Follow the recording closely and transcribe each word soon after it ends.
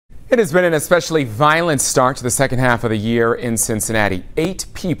It has been an especially violent start to the second half of the year in Cincinnati. 8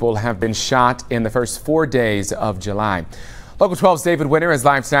 people have been shot in the first 4 days of July. Local 12's David Winter is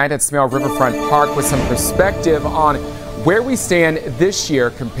live tonight at Smale Riverfront Park with some perspective on where we stand this year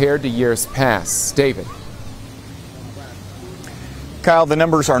compared to years past. David. Kyle, the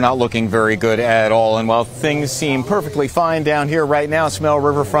numbers are not looking very good at all. And while things seem perfectly fine down here right now, Smale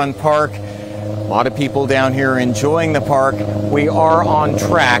Riverfront Park, a lot of people down here enjoying the park. We are on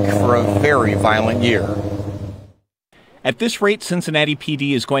track for a very violent year. At this rate, Cincinnati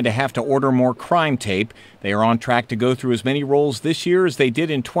PD is going to have to order more crime tape. They are on track to go through as many rolls this year as they did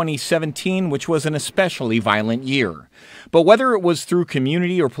in 2017, which was an especially violent year. But whether it was through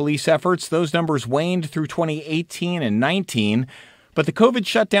community or police efforts, those numbers waned through 2018 and 19. But the COVID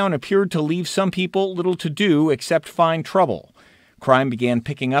shutdown appeared to leave some people little to do except find trouble. Crime began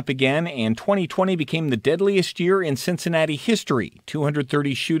picking up again, and 2020 became the deadliest year in Cincinnati history.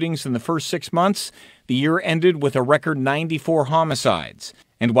 230 shootings in the first 6 months. The year ended with a record 94 homicides.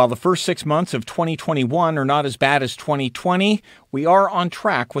 And while the first 6 months of 2021 are not as bad as 2020, we are on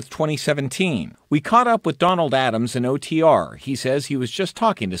track with 2017. We caught up with Donald Adams in OTR. He says he was just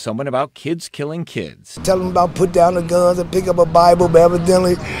talking to someone about kids killing kids. Tell them about put down the guns and pick up a Bible, but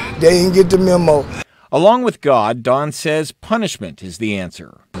evidently they didn't get the memo. Along with God, Don says punishment is the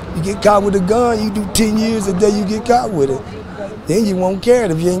answer. You get caught with a gun, you do 10 years the day you get caught with it. Then you won't carry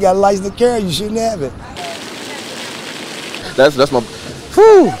it. If you ain't got a license to carry, you shouldn't have it.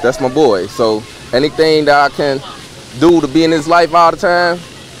 That's my boy. So anything that I can do to be in his life all the time,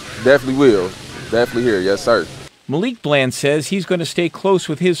 definitely will. Definitely here, yes sir. Malik Bland says he's going to stay close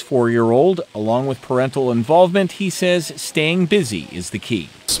with his 4-year-old. Along with parental involvement, he says staying busy is the key.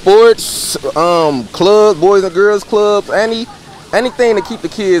 Sports, clubs, boys and girls clubs, anything to keep the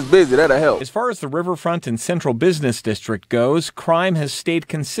kids busy, that'll help. As far as the Riverfront and Central Business District goes, crime has stayed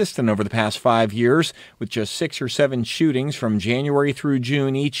consistent over the past 5 years, with just 6 or 7 shootings from January through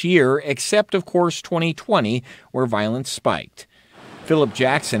June each year, except, of course, 2020, where violence spiked. Philip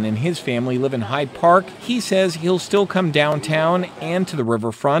Jackson and his family live in Hyde Park. He says he'll still come downtown and to the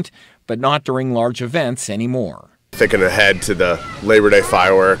riverfront, but not during large events anymore. Thinking ahead to the Labor Day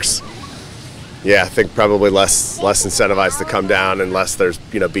fireworks, yeah, I think probably less incentivized to come down unless there's,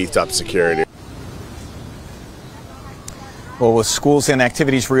 beefed up security. Well, with schools and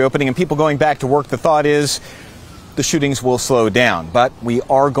activities reopening and people going back to work, the thought is the shootings will slow down. But we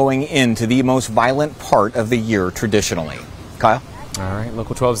are going into the most violent part of the year traditionally. Kyle? All right,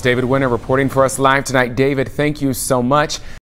 Local 12's David Winter reporting for us live tonight. David, thank you so much.